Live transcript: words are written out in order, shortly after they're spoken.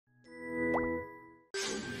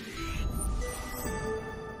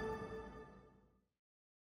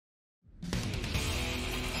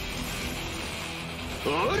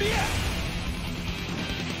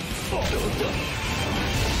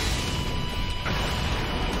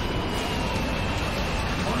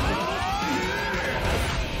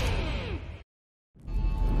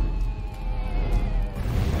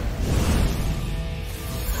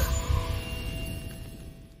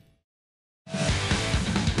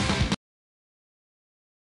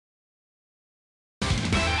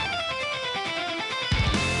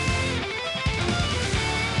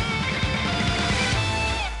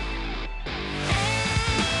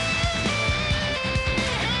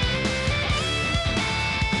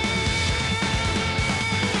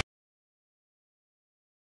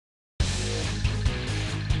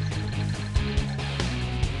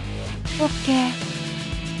オッケー。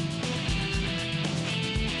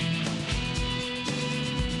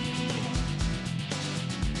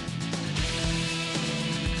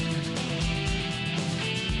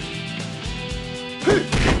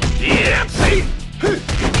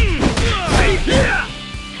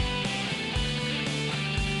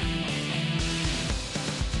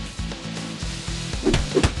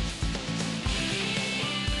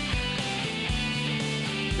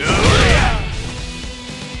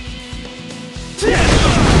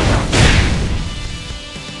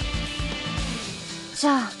じ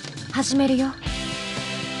ゃあ始めるよ。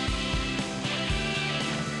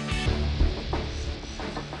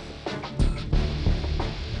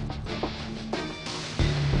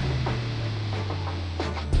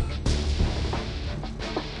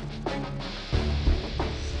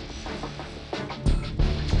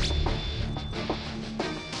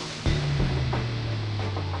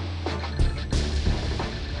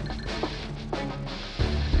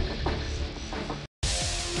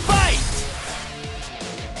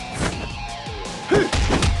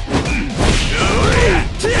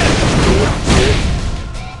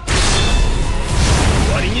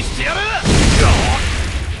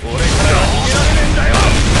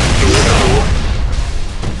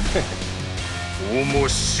面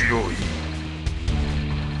白い。ね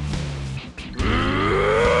え、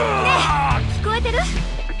聞こえてる？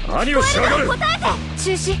何をしやがる。答えて。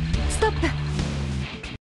中止、ストップ。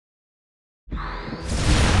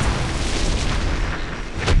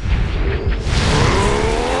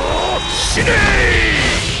死ね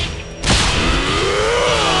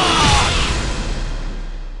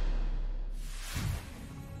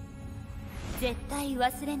絶対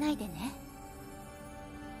忘れないでね。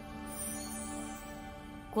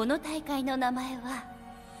この大会の名前は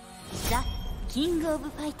ザ・キング・オブ・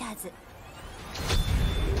ファイターズ。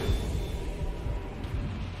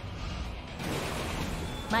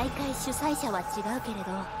毎回主催者は違うけれ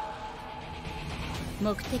ど、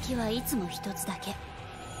目的はいつも一つだけ。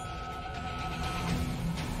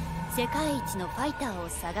世界一のファイターを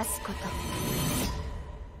探すこと。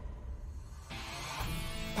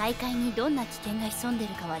大会にどんな危険が潜んで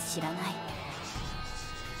るかは知らない。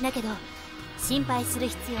だけど心配する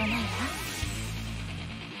必要ないわ。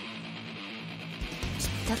きっ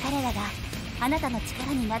と彼らがあなたの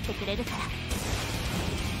力になってくれるから。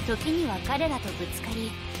時には彼らとぶつか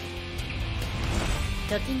り、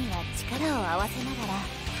時には力を合わせなが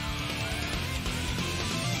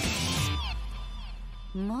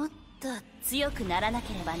らもっと強くならな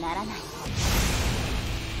ければならない。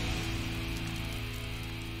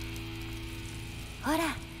ほら、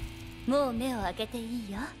もう目を開けてい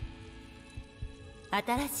いよ。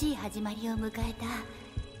新しい始まりを迎えた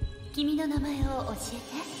君の名前を教え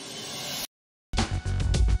て。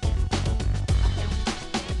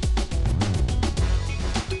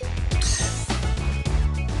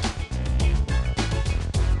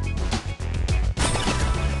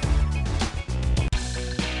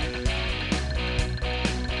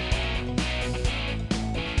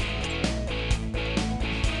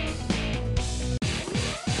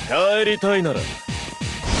帰りたいなら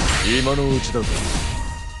今のうちだぞ。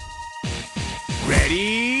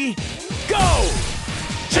Ready, go!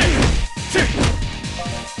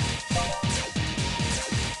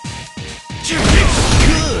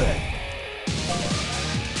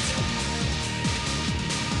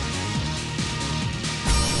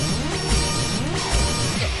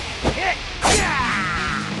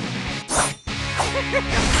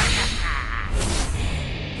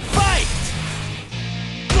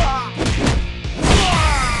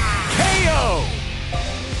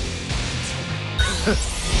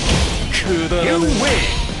 You win!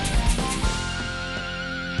 「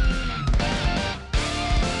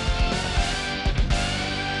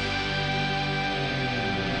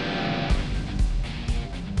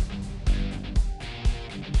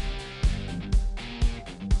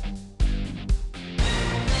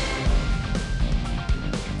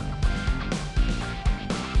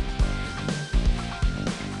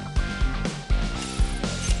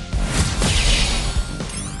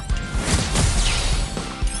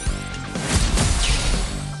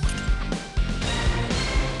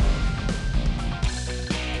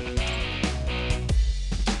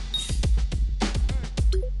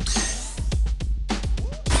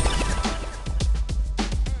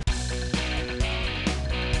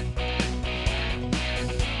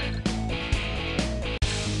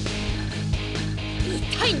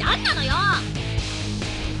なのよ。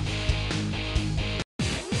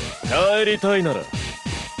帰りたいなら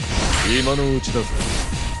今のうちだぞ。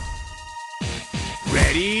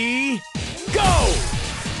Ready, go!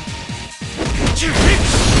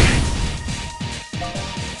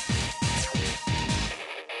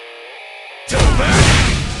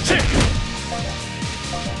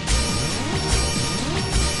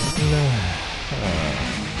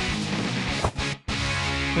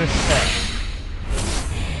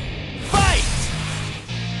 Fight!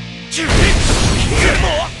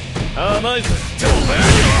 甘いぜ。KO!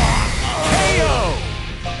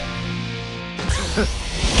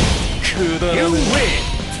 くだら You ね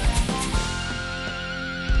win!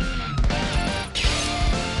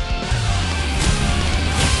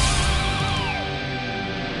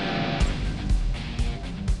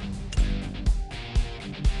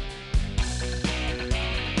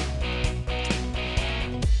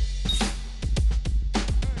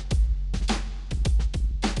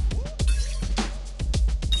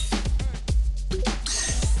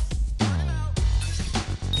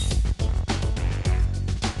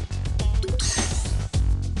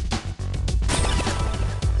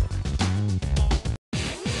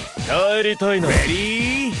 帰りたいなら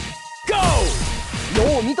Ready, go!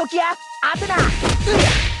 よう見ときや。当てな。うりゃ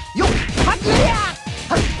よっはっうりゃ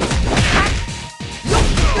はっはっよっ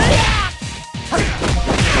うりゃはっ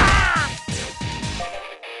は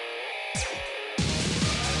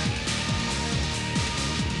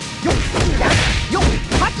よっうりゃよっ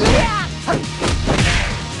はっうりゃはっ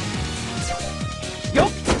よ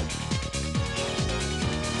っ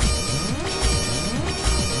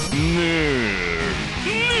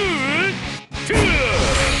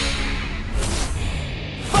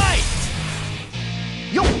Fight!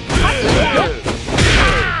 よっはっうりゃよっ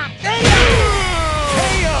えいや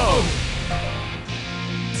KO!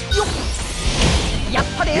 よっやっ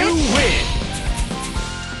ぱり You win!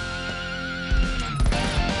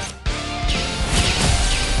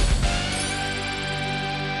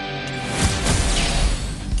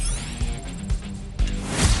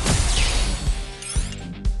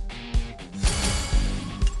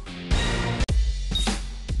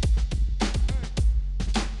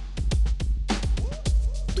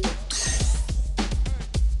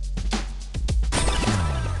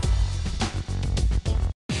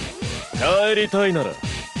 帰りたいなら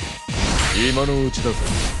今のうちだぞ。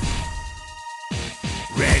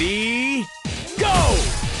 Ready, go!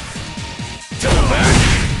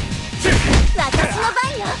 私の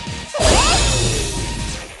番よ。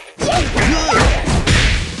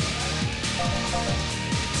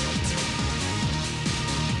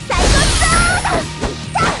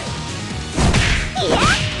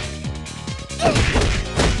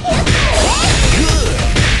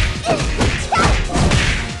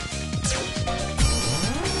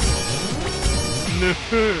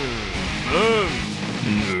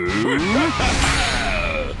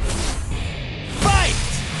Fight!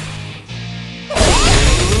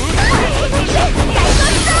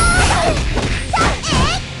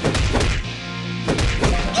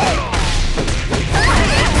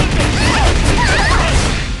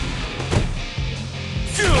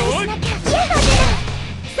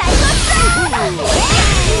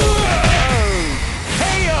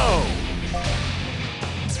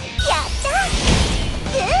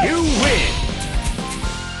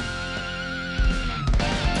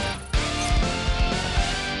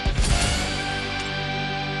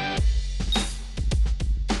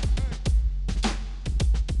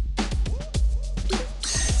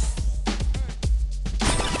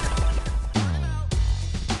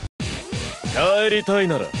 帰りたい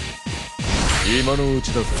なら今のう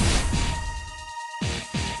ちだぞ。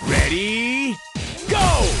 Ready, go!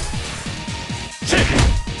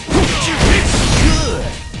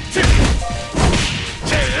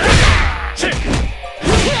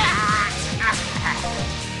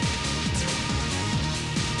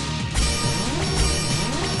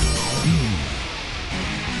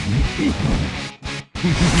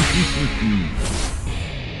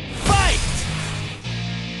 Fight!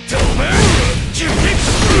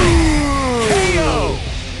 KO!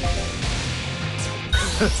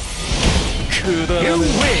 くだらね You え。